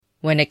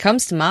When it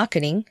comes to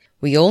marketing,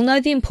 we all know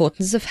the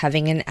importance of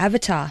having an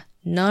avatar.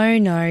 No,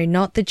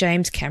 not the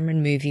James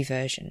Cameron movie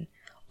version.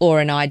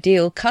 Or an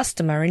ideal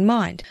customer in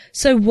mind.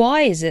 So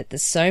why is it that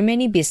so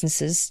many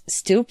businesses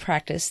still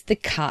practice the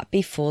cart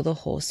before the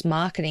horse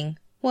marketing?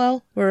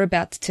 Well, we're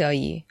about to tell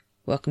you.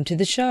 Welcome to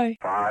the show.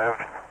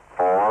 5,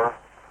 4,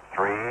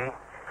 3,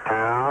 2,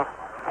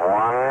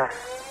 1,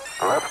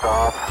 lift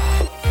off.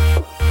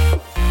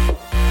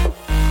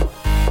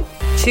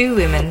 Two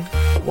women,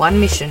 one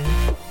mission,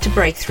 to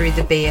break through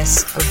the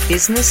BS of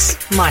business,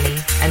 money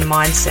and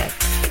mindset,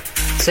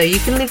 so you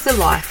can live the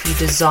life you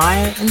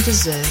desire and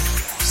deserve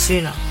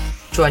sooner.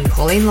 Join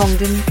Pauline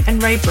Longden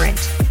and Ray Brent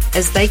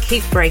as they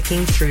keep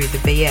breaking through the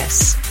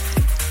BS.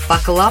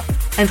 Buckle up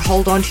and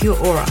hold on to your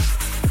aura.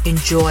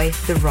 Enjoy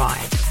the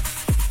ride.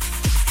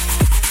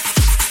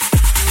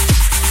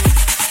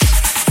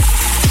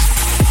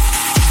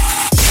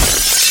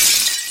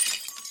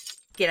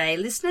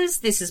 G'day listeners,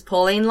 this is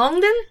Pauline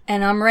Longden.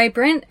 And I'm Ray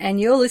Brent,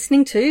 and you're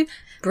listening to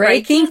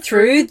Breaking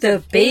Through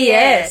the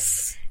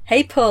BS.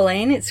 Hey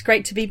Pauline, it's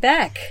great to be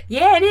back.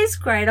 Yeah, it is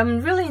great.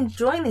 I'm really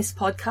enjoying this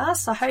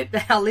podcast. I hope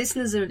that our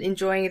listeners are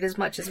enjoying it as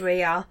much as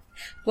we are.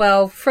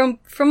 Well, from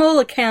all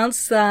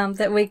accounts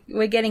that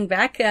we're getting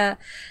back,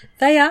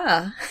 they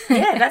are.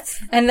 Yeah,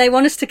 that's... and they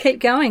want us to keep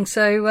going,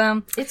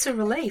 so... it's a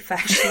relief,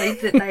 actually,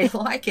 that they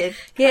like it.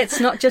 Yeah, it's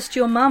not just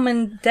your mum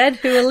and dad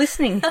who are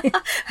listening.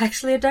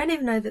 Actually, I don't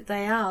even know that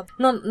they are.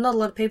 Not a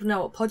lot of people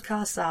know what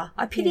podcasts are.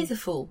 I pity the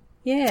fool.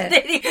 Yeah,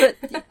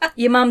 but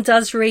your mum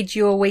does read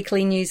your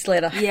weekly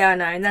newsletter. Yeah, I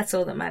know, and that's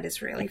all that matters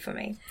really for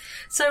me.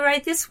 So, Ray,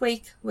 this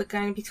week we're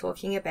going to be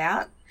talking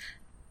about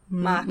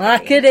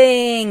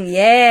marketing.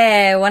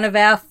 Yeah, one of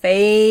our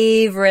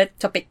favourite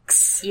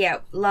topics. Yeah,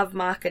 love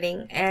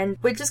marketing. And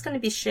we're just going to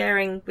be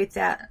sharing with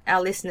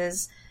our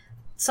listeners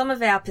some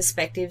of our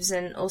perspectives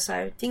and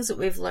also things that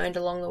we've learned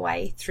along the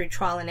way through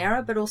trial and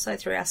error, but also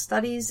through our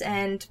studies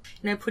and,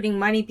 putting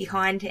money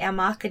behind our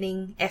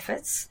marketing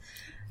efforts.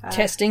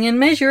 Testing and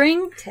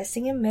measuring,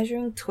 tweaking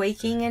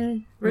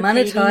and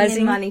repeating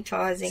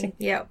monetizing.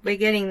 Yeah, we're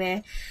getting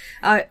there.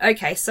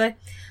 Okay, so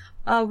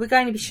we're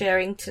going to be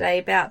sharing today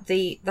about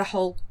the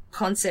whole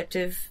concept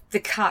of the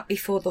cart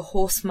before the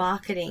horse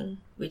marketing,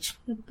 which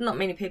not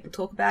many people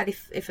talk about,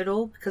 if at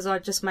all, because I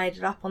just made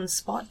it up on the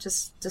spot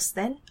just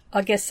then.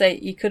 I guess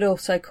you could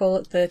also call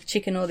it the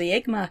chicken or the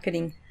egg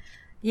marketing.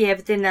 Yeah,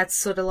 but then that's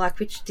sort of like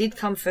which did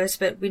come first,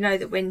 but we know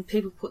that when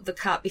people put the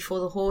cart before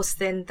the horse,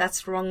 then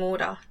that's the wrong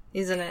order,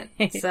 isn't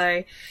it?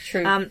 So,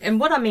 true. And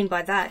what I mean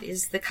by that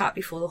is the cart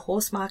before the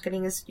horse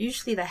marketing is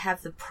usually they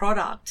have the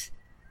product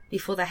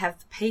before they have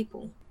the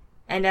people.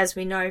 And as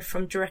we know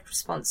from direct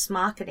response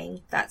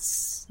marketing,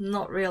 that's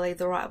not really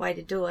the right way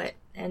to do it.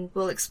 And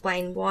we'll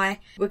explain why.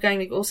 We're going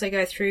to also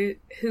go through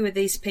who are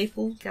these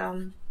people,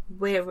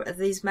 where are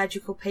these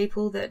magical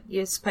people that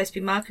you're supposed to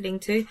be marketing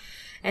to.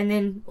 And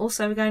then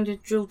also we're going to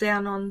drill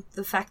down on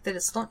the fact that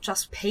it's not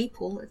just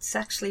people, it's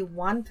actually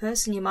one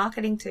person you're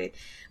marketing to.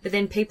 But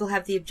then people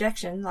have the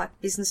objection, like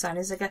business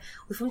owners, they go,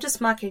 well, if I'm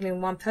just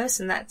marketing one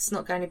person, that's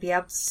not going to be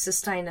able to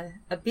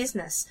sustain a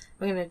business.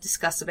 We're going to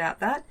discuss about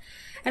that.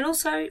 And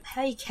also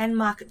how you can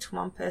market to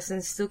one person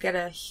and still get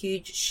a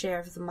huge share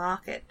of the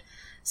market.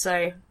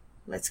 So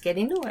let's get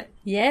into it.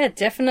 Yeah,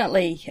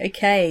 definitely.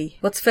 Okay,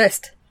 what's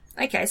first?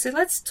 Okay, so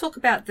let's talk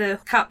about the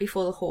cart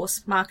before the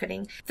horse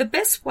marketing. The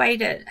best way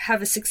to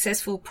have a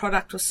successful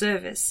product or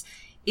service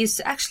is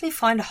to actually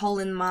find a hole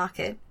in the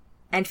market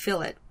and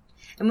fill it.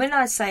 And when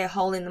I say a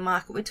hole in the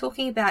market, we're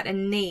talking about a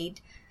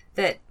need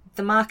that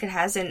the market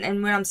has,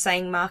 and when I'm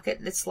saying market,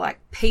 it's like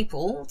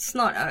people. It's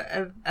not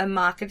a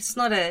market. It's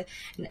not an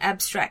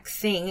abstract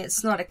thing.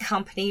 It's not a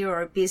company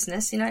or a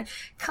business.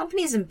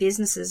 Companies and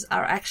businesses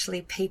are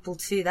actually people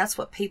too. That's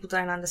what people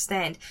don't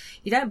understand.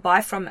 You don't buy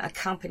from a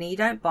company. You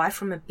don't buy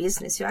from a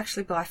business. You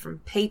actually buy from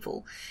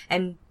people.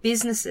 And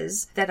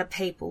businesses that are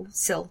people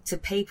sell to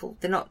people.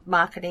 They're not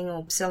marketing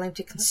or selling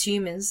to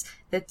consumers.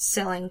 They're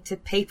selling to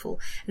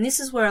people. And this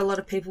is where a lot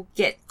of people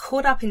get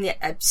caught up in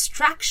the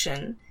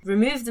abstraction,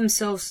 remove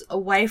themselves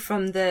away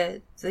from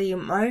the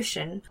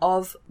emotion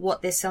of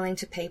what they're selling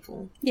to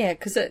people. Yeah,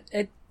 because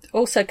it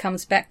also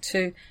comes back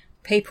to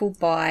people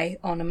buy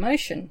on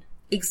emotion.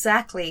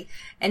 Exactly.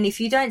 And if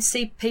you don't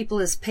see people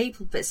as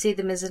people but see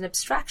them as an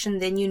abstraction,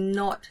 then you're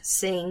not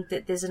seeing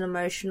that there's an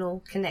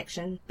emotional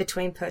connection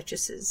between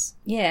purchases.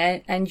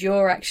 Yeah, and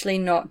you're actually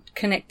not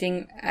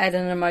connecting at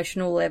an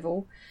emotional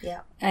level.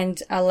 Yeah.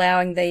 And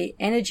allowing the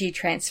energy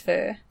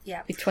transfer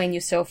yeah. between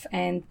yourself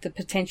and the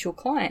potential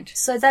client.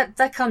 So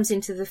that comes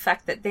into the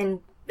fact that then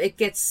it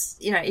gets,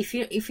 if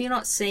you're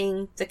not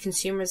seeing the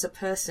consumer as a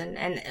person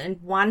and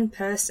one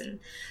person,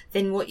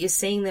 then what you're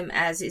seeing them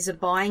as is a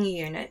buying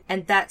unit,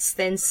 and that's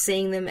then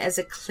seeing them as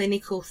a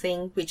clinical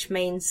thing, which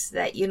means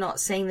that you're not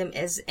seeing them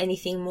as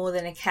anything more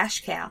than a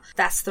cash cow.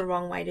 That's the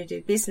wrong way to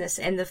do business.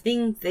 And the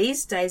thing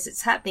these days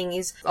that's happening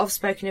is, I've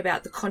spoken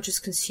about the conscious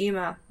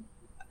consumer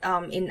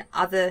in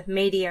other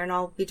media, and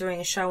I'll be doing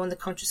a show on the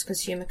conscious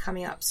consumer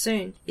coming up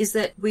soon, is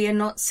that we are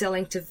not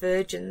selling to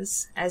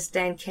virgins, as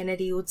Dan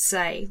Kennedy would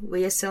say.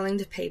 We are selling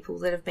to people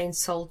that have been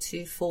sold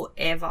to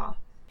forever.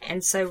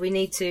 And so we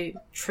need to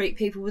treat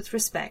people with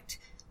respect,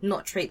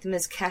 not treat them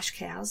as cash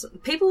cows.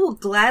 People will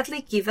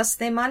gladly give us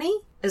their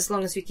money as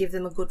long as we give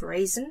them a good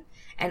reason,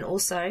 and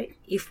also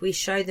if we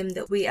show them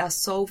that we are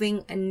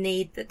solving a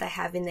need that they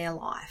have in their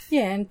life.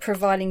 Yeah, and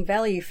providing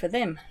value for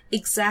them.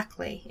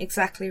 Exactly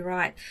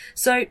right.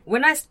 So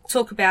when I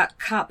talk about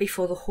cart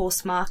before the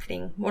horse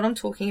marketing, what I'm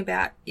talking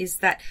about is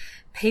that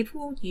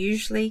people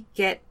usually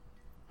get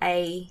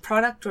a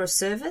product or a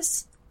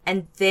service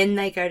and then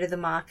they go to the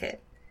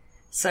market.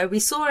 So we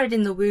saw it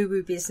in the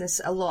woo-woo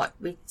business a lot.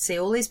 We see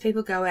all these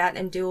people go out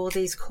and do all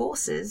these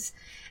courses,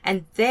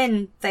 and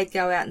then they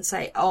go out and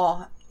say,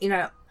 oh, you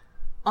know,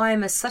 I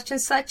am a such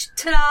and such,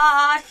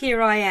 ta-da, here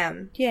I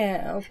am.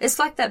 Yeah. It's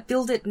like that,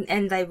 build it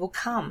and they will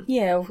come.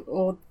 Yeah,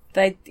 or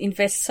they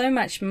invest so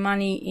much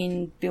money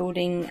in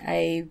building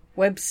a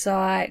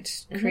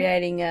website,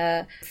 creating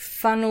a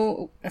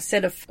funnel, a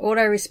set of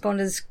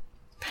autoresponders,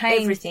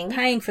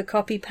 paying for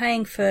copy,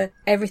 paying for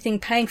everything,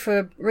 paying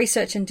for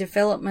research and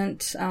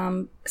development,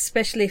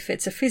 especially if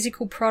it's a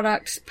physical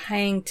product,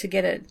 paying to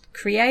get it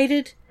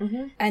created,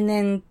 and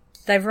then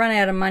they've run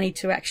out of money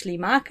to actually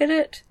market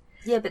it.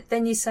 Yeah, but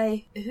then you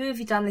say, who have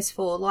you done this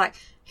for? Like,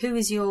 who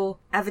is your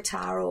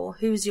avatar, or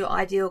who is your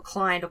ideal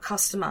client or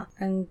customer?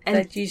 And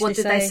what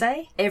did they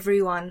say?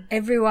 Everyone.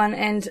 Everyone,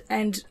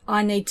 and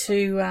I need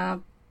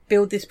to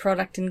build this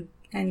product and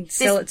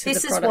sell it to the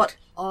product. This is what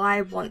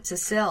I want to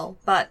sell,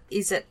 but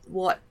is it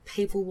what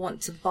people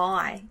want to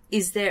buy?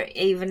 Is there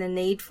even a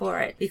need for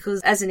it?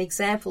 Because as an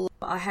example,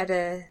 I had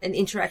an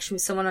interaction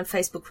with someone on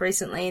Facebook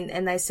recently,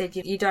 and they said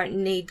you don't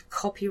need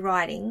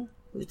copywriting,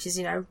 which is,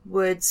 you know,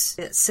 words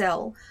that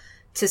sell,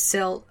 to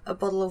sell a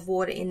bottle of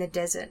water in the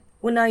desert.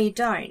 Well, no, you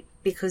don't,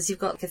 because you've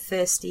got a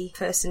thirsty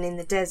person in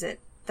the desert.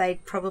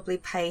 They'd probably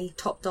pay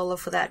top dollar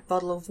for that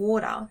bottle of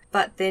water.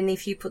 But then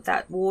if you put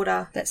that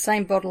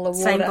same bottle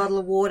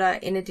of water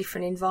in a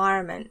different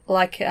environment,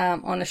 like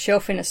on a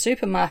shelf in a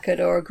supermarket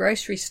or a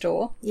grocery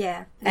store,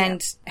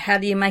 and how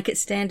do you make it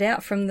stand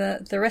out from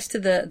the rest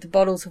of the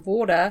bottles of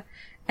water?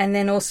 And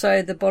then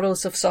also the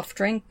bottles of soft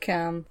drink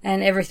and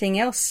everything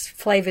else,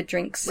 flavoured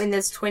drinks. When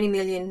there's 20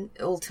 million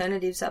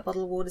alternatives, that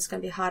bottle of water is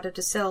going to be harder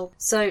to sell.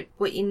 So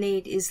what you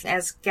need is,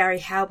 as Gary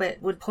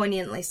Halbert would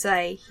poignantly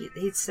say,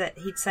 he'd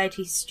say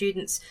to his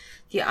students,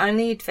 the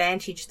only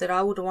advantage that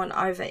I would want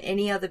over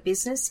any other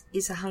business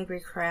is a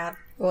hungry crowd.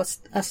 Or,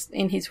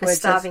 in his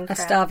words, a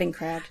starving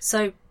crowd.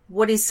 So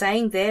what he's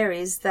saying there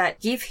is that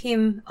give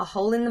him a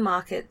hole in the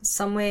market,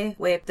 somewhere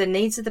where the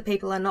needs of the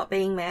people are not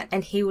being met,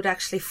 and he would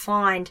actually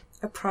find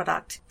a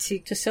product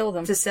to sell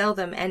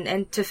them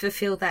and to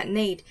fulfill that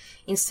need,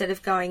 instead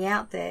of going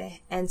out there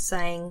and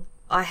saying,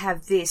 I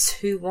have this,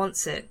 who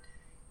wants it,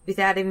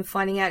 without even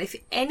finding out if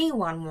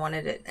anyone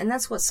wanted it. And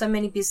that's what so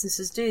many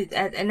businesses do.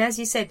 And as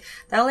you said,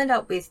 they'll end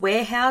up with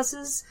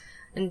warehouses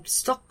and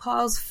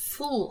stockpiles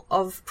full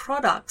of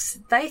products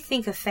they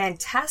think are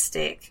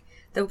fantastic.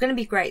 They were going to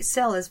be great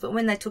sellers, but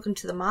when they took them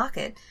to the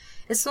market,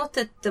 it's not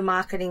that the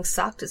marketing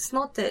sucked, it's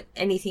not that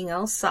anything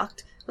else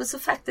sucked, it was the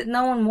fact that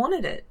no one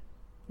wanted it.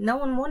 No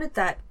one wanted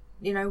that,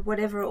 you know,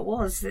 whatever it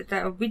was, that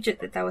a widget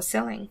that they were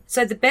selling.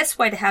 So the best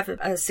way to have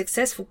a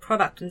successful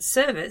product and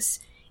service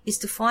is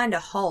to find a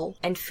hole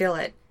and fill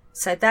it.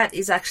 So that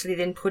is actually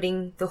then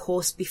putting the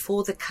horse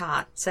before the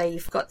cart. So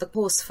you've got the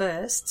horse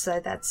first,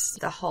 so that's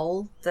the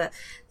hole, the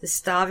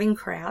starving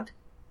crowd.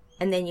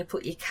 And then you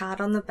put your cart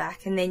on the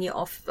back, and then you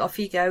off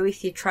you go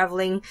with your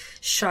travelling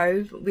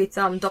show with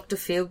Dr.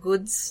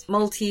 Feelgood's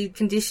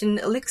multi-condition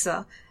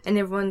elixir, and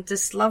everyone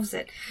just loves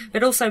it.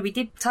 But also, we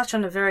did touch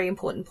on a very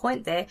important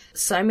point there.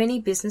 So many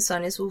business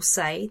owners will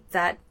say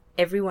that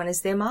everyone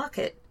is their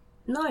market.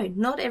 No,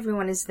 not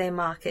everyone is their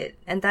market,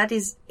 and that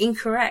is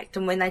incorrect.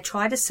 And when they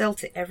try to sell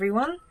to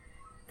everyone,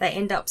 they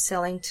end up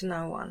selling to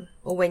no one.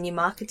 Or when you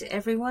market to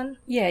everyone,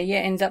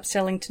 end up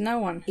selling to no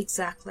one.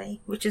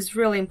 Exactly, which is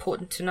really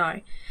important to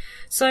know.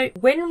 So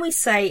when we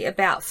say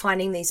about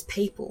finding these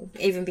people,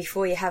 even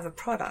before you have a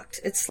product,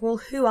 it's, well,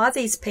 who are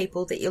these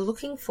people that you're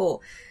looking for?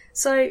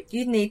 So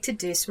you need to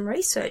do some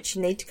research.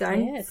 You need to go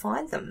and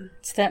find them.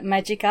 It's that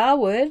magic R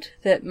word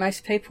that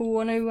most people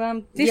want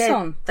to diss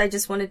on. They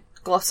just want to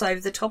gloss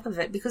over the top of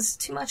it because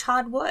it's too much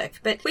hard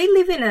work. But we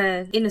live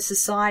in a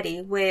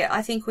society where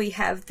I think we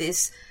have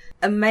this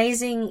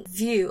amazing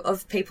view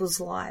of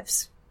people's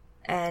lives,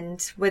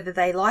 and whether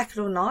they like it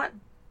or not,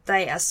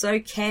 they are so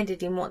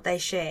candid in what they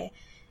share.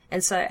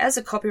 And so as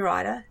a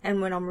copywriter,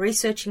 and when I'm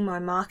researching my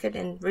market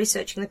and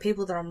researching the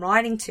people that I'm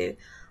writing to,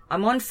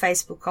 I'm on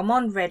Facebook, I'm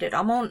on Reddit,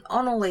 I'm on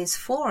all these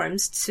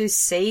forums to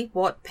see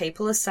what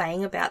people are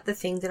saying about the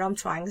thing that I'm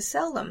trying to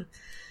sell them.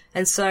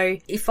 And so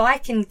if I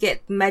can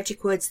get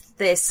magic words that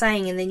they're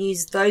saying and then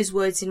use those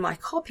words in my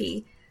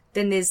copy,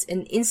 then there's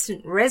an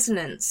instant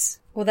resonance.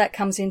 Well, that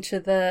comes into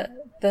the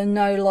the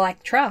know,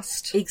 like,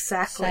 trust.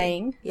 Exactly.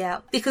 Saying.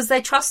 Yeah. Because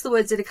they trust the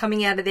words that are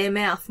coming out of their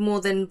mouth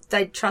more than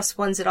they trust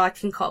ones that I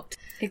concoct.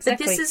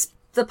 Exactly. But this is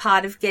the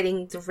part of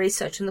getting the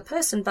research on the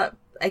person. But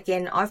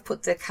again, I've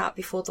put the cart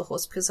before the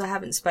horse because I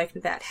haven't spoken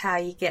about how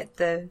you get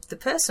the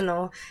person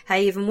or how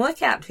you even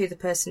work out who the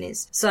person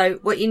is. So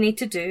what you need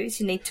to do is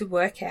you need to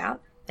work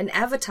out an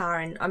avatar.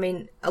 And I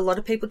mean, a lot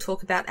of people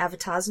talk about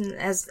avatars, and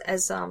as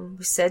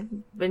we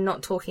said, we're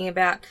not talking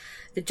about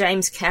the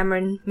James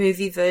Cameron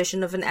movie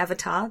version of an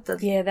avatar.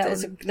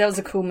 That was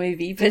a cool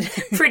movie, but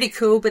pretty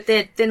cool. But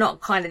they're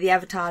not kind of the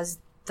avatars.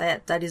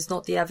 That is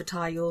not the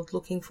avatar you're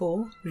looking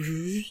for.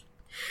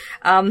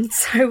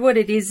 So what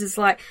it is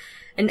like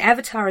an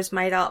avatar is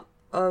made up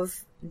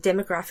of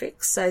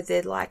demographics. So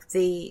they're like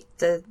the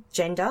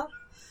gender.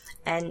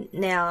 And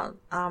now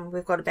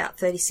we've got about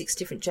 36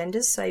 different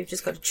genders, so you've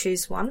just got to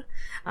choose one.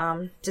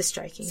 Just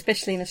joking.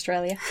 Especially in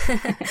Australia.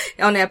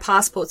 On our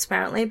passports,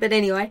 apparently. But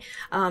anyway,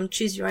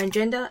 choose your own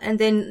gender. And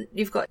then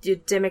you've got your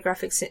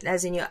demographics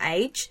as in your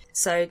age.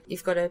 So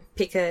you've got to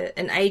pick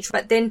an age.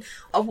 But then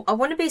I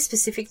want to be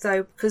specific,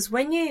 though, because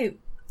when you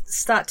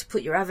start to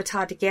put your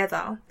avatar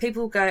together,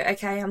 people go,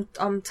 okay,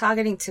 I'm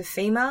targeting to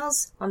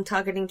females. I'm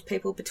targeting to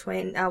people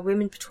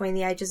women between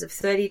the ages of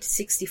 30 to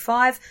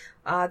 65.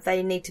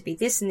 They need to be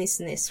this and this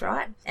and this,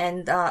 right?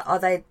 And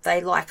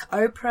they like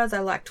Oprah, they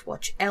like to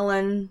watch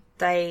Ellen,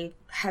 they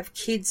have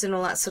kids and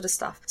all that sort of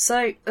stuff.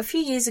 So a few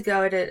years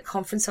ago at a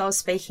conference I was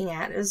speaking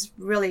at, it was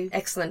a really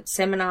excellent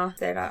seminar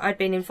that I'd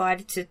been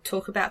invited to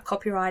talk about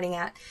copywriting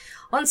at.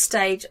 On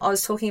stage, I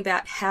was talking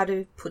about how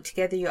to put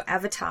together your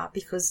avatar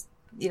because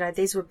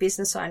these were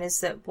business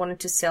owners that wanted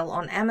to sell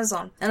on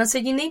Amazon. And I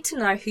said, you need to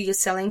know who you're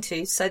selling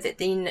to so that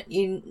then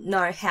you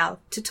know how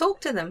to talk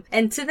to them.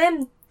 And to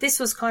them, this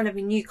was kind of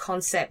a new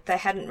concept. They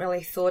hadn't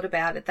really thought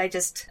about it. They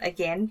just,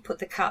 again, put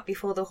the cart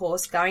before the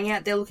horse, going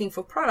out there looking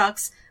for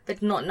products,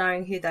 but not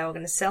knowing who they were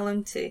going to sell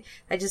them to.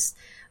 They just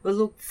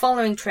were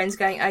following trends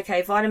going,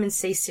 okay, vitamin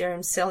C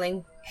serum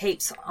selling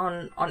heaps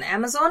on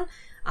Amazon.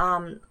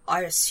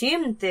 I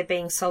assumed they're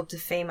being sold to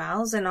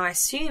females, and I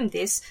assumed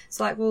this. It's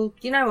like, well,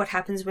 you know what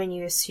happens when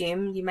you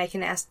assume? You make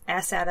an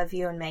ass out of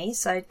you and me,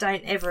 so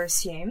don't ever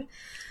assume.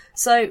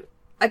 So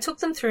I took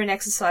them through an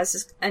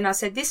exercise, and I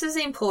said, this is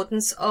the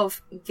importance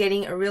of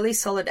getting a really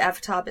solid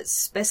avatar, but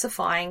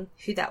specifying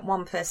who that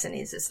one person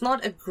is. It's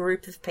not a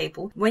group of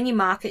people. When you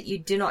market, you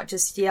do not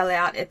just yell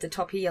out at the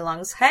top of your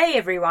lungs, hey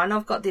everyone,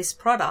 I've got this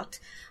product.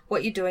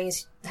 What you're doing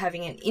is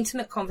having an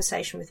intimate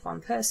conversation with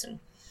one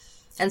person.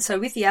 And so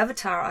with the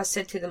avatar, I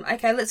said to them,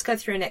 okay, let's go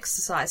through an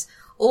exercise.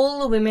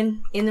 All the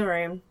women in the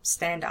room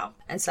stand up.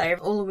 And so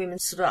all the women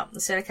stood up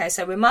and said, okay,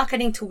 so we're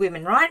marketing to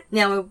women, right?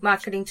 Now we're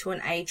marketing to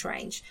an age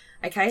range.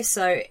 Okay,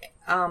 so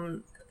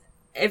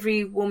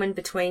every woman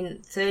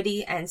between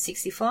 30 and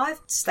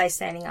 65, stay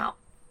standing up.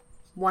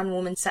 One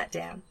woman sat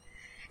down.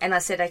 And I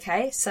said,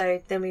 okay,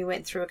 so then we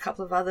went through a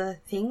couple of other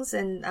things.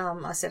 And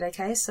I said,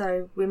 okay,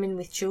 so women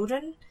with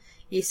children,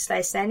 you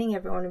stay standing.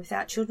 Everyone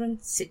without children,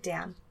 sit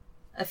down.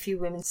 A few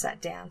women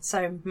sat down.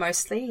 So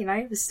mostly,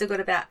 we've still got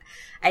about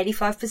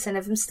 85%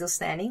 of them still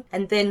standing.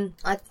 And then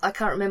I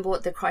can't remember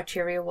what the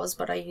criteria was,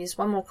 but I used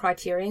one more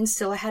criteria and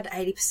still I had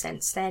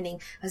 80%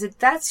 standing. I said,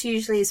 that's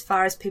usually as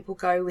far as people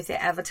go with their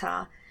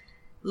avatar.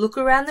 Look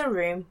around the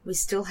room. We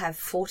still have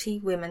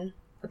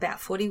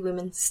about 40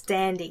 women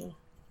standing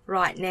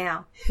right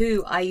now.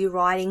 Who are you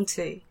writing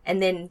to?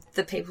 And then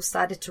the people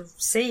started to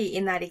see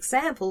in that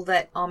example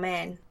that, oh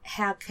man,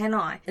 how can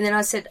I? And then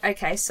I said,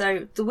 okay,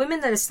 so the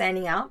women that are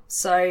standing up,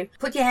 so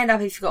put your hand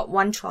up if you've got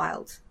one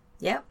child.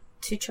 Yep.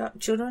 2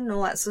 children,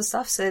 all that sort of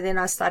stuff. So then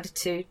I started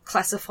to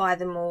classify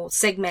them or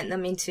segment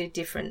them into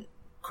different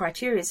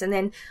criteria. And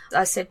then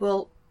I said,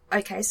 well,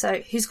 okay,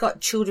 so who's got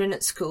children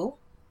at school?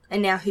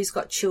 And now who's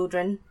got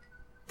children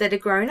that are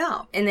grown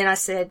up? And then I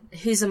said,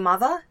 who's a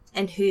mother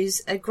and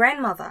who's a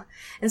grandmother?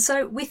 And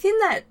so within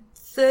that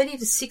 30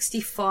 to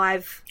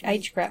 65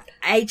 age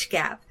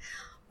gap,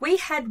 we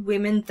had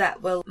women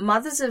that were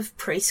mothers of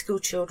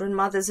preschool children,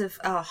 mothers of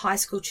high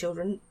school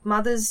children,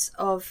 mothers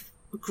of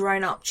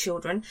grown-up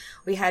children.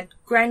 We had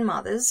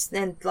grandmothers,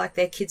 then like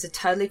their kids are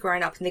totally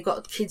grown up and they've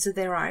got kids of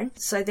their own.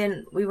 So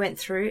then we went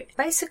through,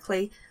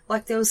 basically,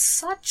 like there was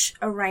such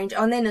a range.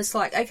 And then it's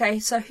like, okay,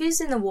 so who's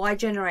in the Y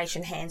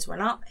generation? Hands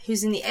went up.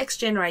 Who's in the X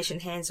generation?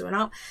 Hands went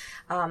up.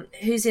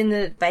 Who's in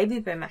the baby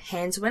boomer?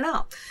 Hands went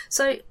up.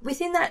 So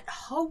within that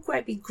whole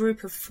great big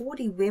group of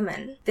 40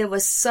 women, there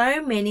were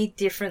so many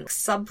different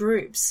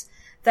subgroups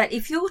that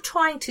if you're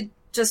trying to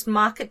just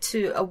market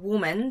to a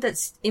woman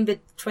that's in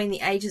between the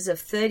ages of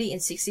 30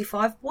 and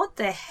 65, what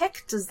the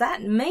heck does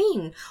that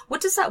mean? What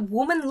does that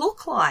woman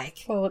look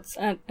like? Well,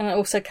 and it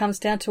also comes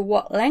down to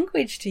what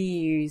language to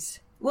use.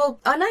 Well,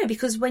 I know,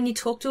 because when you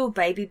talk to a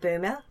baby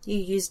boomer, you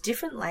use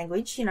different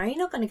language. You're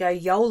not going to go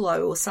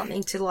YOLO or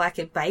something to like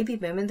a baby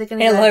boomer. They're going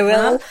to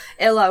LOL.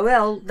 go,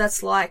 LOL,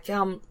 that's like,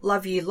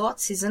 love you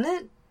lots, isn't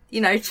it?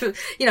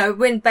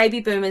 when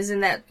baby boomers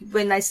and that,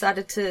 when they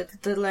started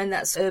to learn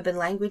that urban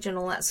language and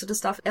all that sort of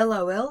stuff,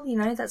 LOL,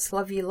 that's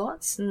love you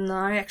lots.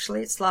 No,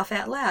 actually it's laugh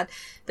out loud.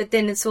 But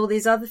then it's all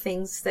these other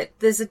things that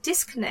there's a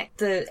disconnect.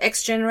 The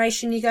X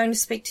generation you're going to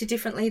speak to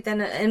differently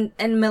than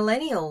and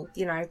millennial,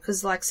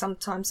 because like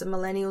sometimes the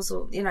millennials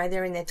or,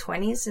 they're in their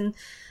 20s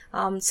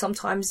and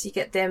sometimes you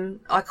get them,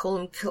 I call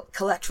them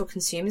collateral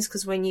consumers,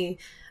 because when you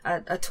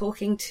are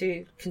talking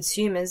to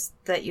consumers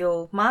that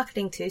you're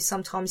marketing to,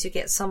 sometimes you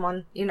get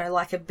someone,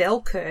 like a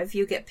bell curve.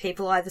 You get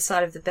people either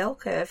side of the bell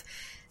curve.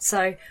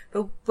 So,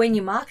 but when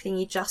you're marketing,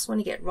 you just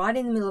want to get right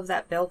in the middle of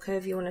that bell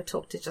curve. You want to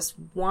talk to just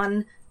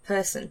one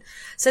person.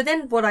 So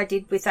then what I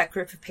did with that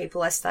group of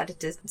people, I started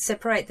to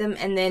separate them,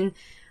 and then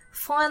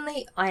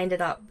finally, I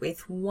ended up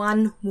with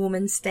one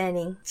woman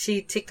standing.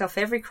 She ticked off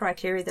every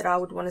criteria that I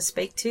would want to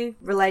speak to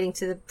relating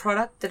to the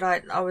product that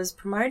I was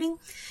promoting.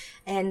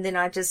 And then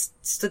I just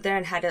stood there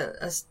and had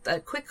a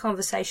quick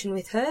conversation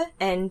with her.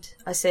 And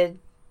I said,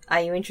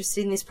 are you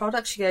interested in this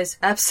product? She goes,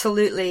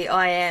 absolutely,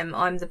 I am.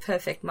 I'm the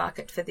perfect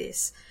market for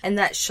this. And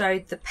that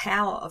showed the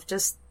power of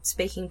just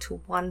speaking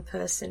to one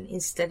person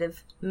instead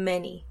of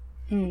many.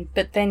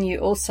 But then you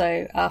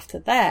also, after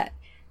that,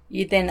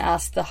 you then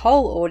asked the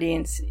whole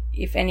audience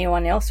if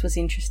anyone else was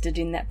interested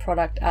in that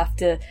product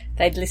after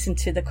they'd listened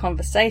to the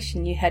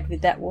conversation you had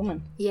with that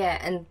woman. Yeah,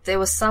 and there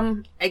were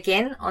some,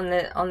 again, on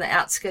the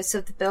outskirts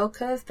of the bell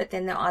curve, but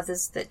then there are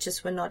others that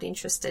just were not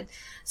interested.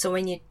 So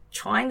when you're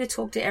trying to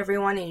talk to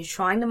everyone and you're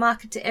trying to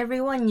market to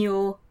everyone,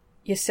 you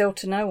sell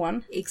to no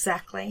one.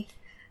 Exactly.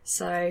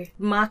 So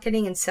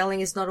marketing and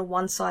selling is not a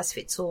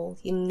one-size-fits-all.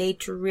 You need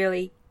to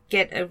really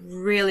get a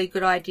really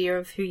good idea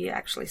of who you're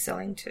actually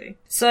selling to.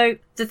 So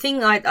the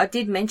thing I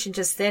did mention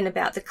just then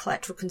about the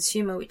collateral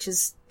consumer, which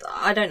is,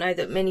 I don't know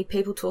that many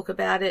people talk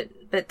about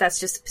it, but that's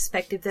just a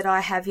perspective that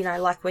I have,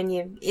 like when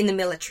you're in the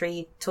military,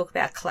 you talk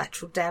about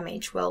collateral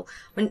damage. Well,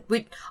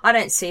 I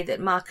don't see that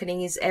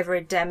marketing is ever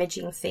a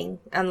damaging thing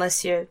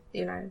unless you're,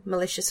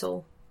 malicious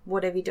or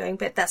whatever you're doing,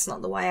 but that's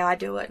not the way I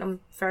do it.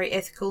 I'm very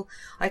ethical.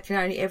 I can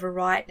only ever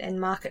write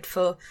and market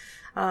for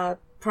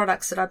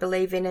products that I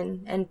believe in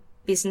and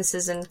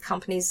businesses and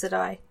companies that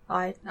I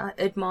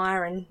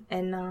admire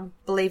and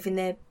believe in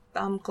their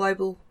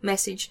global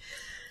message.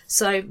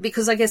 So,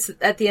 because I guess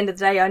at the end of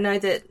the day, I know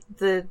that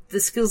the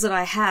skills that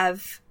I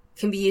have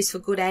can be used for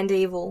good and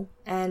evil,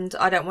 and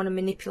I don't want to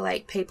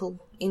manipulate people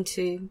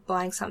into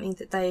buying something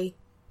that they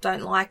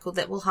don't like or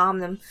that will harm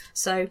them.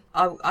 So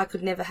I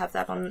could never have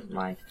that on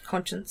my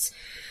conscience.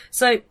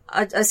 So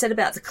I said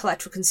about the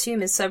collateral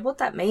consumers. So what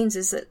that means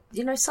is that,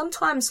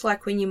 sometimes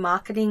like when you're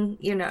marketing,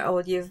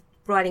 or you're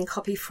writing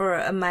copy for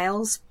a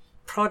male's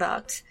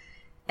product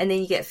and then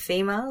you get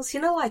females,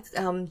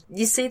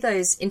 you see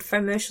those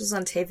infomercials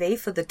on TV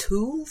for the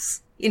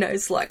tools,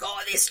 it's like,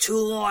 oh, this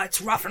tool,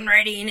 it's rough and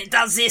ready and it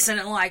does this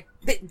and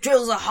it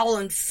drills a hole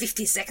in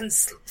 50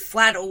 seconds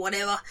flat or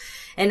whatever.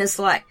 And it's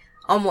like,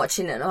 I'm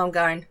watching it and I'm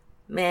going,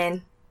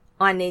 man,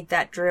 I need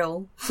that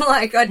drill.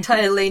 I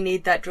totally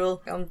need that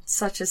drill. I'm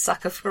such a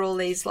sucker for all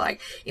these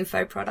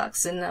info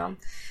products and,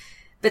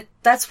 but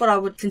that's what I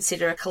would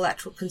consider a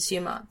collateral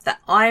consumer,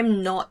 that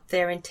I'm not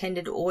their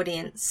intended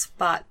audience,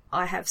 but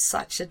I have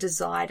such a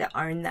desire to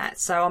own that.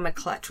 So I'm a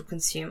collateral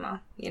consumer.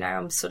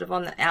 I'm sort of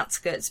on the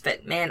outskirts,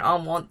 but man, I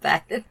want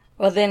that.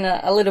 Well, then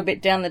a little bit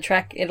down the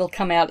track, it'll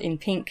come out in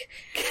pink.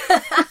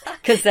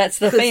 Because that's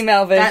the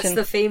female version. That's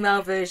the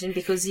female version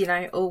because,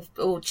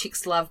 all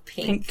chicks love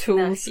pink. Pink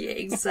tools. Yeah,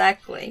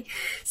 exactly.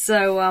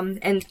 So,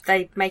 and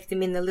they make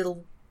them in the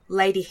little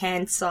lady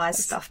hand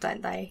size stuff,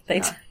 don't they?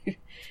 They do.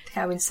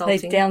 How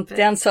insulting. They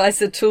downsize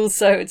the tools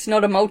so it's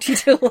not a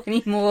multi-tool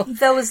anymore.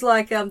 That was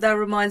that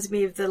reminds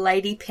me of the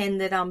lady pen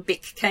that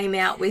Bic came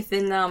out with,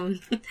 and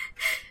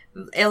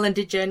Ellen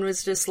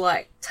DeGeneres just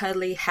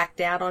totally hacked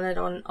out on it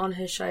on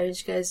her show.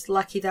 She goes,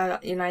 lucky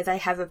that, they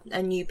have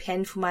a new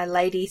pen for my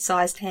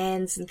lady-sized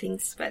hands and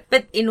things.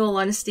 But in all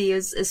honesty,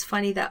 as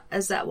funny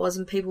as that was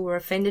and people were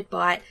offended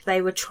by it,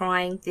 they were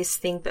trying this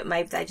thing, but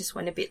maybe they just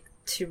went a bit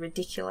too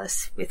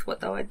ridiculous with what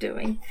they were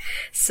doing.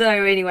 So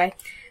anyway...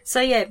 So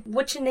yeah,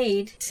 what you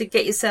need to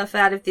get yourself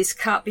out of this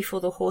cart before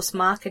the horse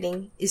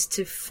marketing is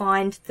to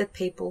find the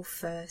people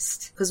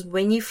first. Because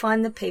when you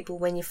find the people,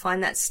 when you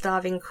find that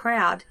starving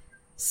crowd,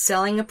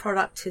 selling a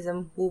product to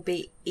them will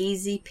be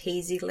easy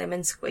peasy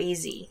lemon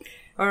squeezy.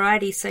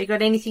 Alrighty, so you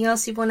got anything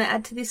else you want to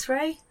add to this,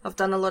 Ray? I've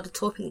done a lot of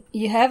talking.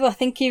 You have. I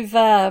think you've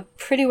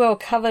pretty well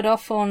covered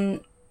off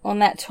on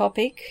that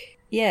topic.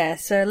 Yeah,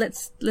 so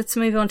let's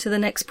move on to the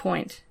next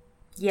point.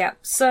 Yeah,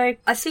 so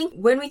I think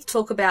when we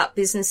talk about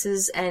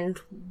businesses and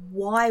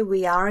why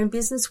we are in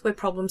business, we're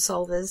problem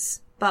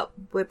solvers, but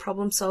we're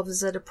problem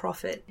solvers at a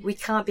profit. We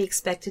can't be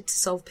expected to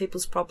solve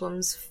people's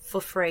problems for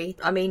free.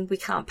 I mean, we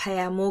can't pay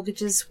our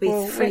mortgages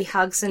with free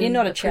hugs and you're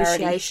not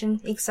appreciation. A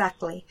charity.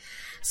 Exactly.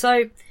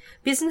 So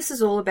business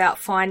is all about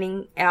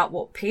finding out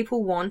what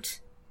people want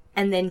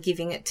and then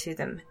giving it to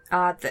them.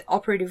 The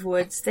operative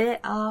words there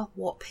are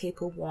what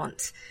people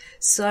want.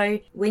 So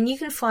when you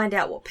can find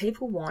out what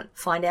people want,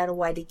 find out a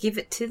way to give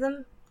it to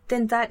them,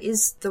 then that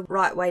is the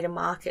right way to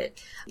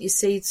market. You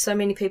see so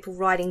many people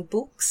writing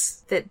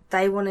books that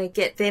they want to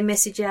get their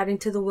message out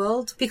into the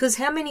world, because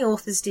how many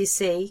authors do you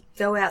see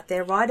go out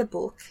there, write a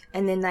book,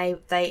 and then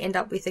they end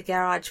up with a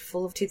garage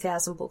full of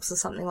 2,000 books or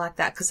something like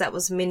that, because that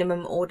was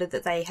minimum order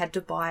that they had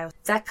to buy.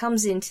 That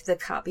comes into the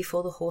cart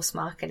before the horse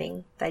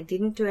marketing. They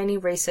didn't do any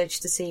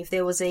research to see if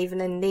there was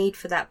even a need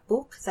for that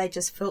book. They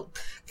just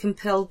felt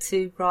compelled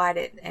to write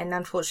it, and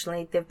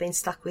unfortunately they've been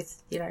stuck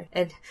with,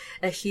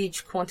 a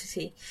huge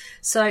quantity.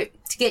 So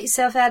to get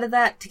yourself out of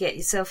that, to get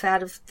yourself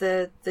out of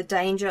the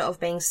danger of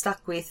being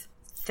stuck with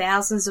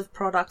thousands of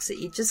products that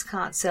you just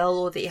can't sell,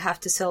 or that you have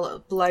to sell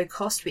at below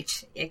cost,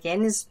 which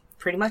again is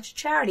pretty much a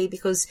charity,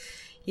 because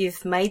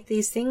you've made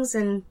these things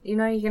and, you're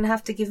going to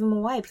have to give them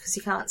away because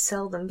you can't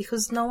sell them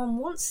because no one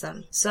wants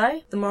them.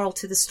 So the moral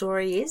to the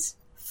story is,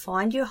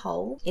 find your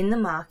hole in the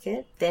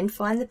market, then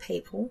find the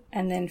people.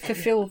 And then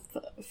fill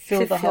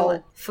the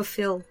hole.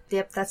 Fulfill.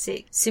 Yep, that's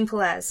it.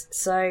 Simple as.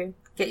 So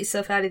get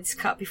yourself out of this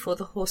cart before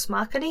the horse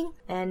marketing,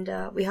 and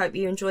we hope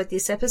you enjoyed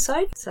this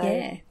episode. So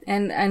yeah,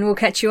 and we'll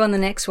catch you on the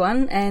next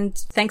one, and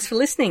thanks for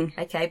listening.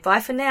 Okay, bye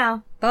for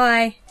now.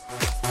 Bye.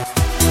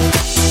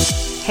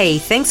 Hey,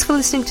 thanks for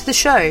listening to the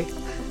show.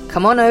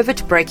 Come on over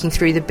to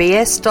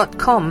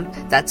breakingthroughthebs.com.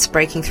 That's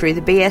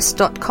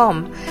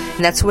breakingthroughthebs.com.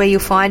 And that's where you'll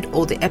find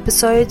all the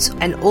episodes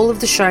and all of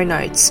the show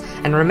notes.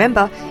 And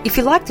remember, if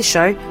you like the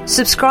show,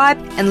 subscribe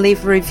and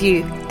leave a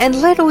review.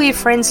 And let all your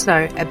friends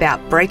know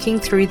about Breaking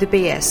Through the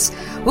BS.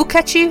 We'll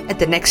catch you at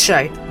the next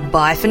show.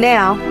 Bye for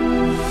now.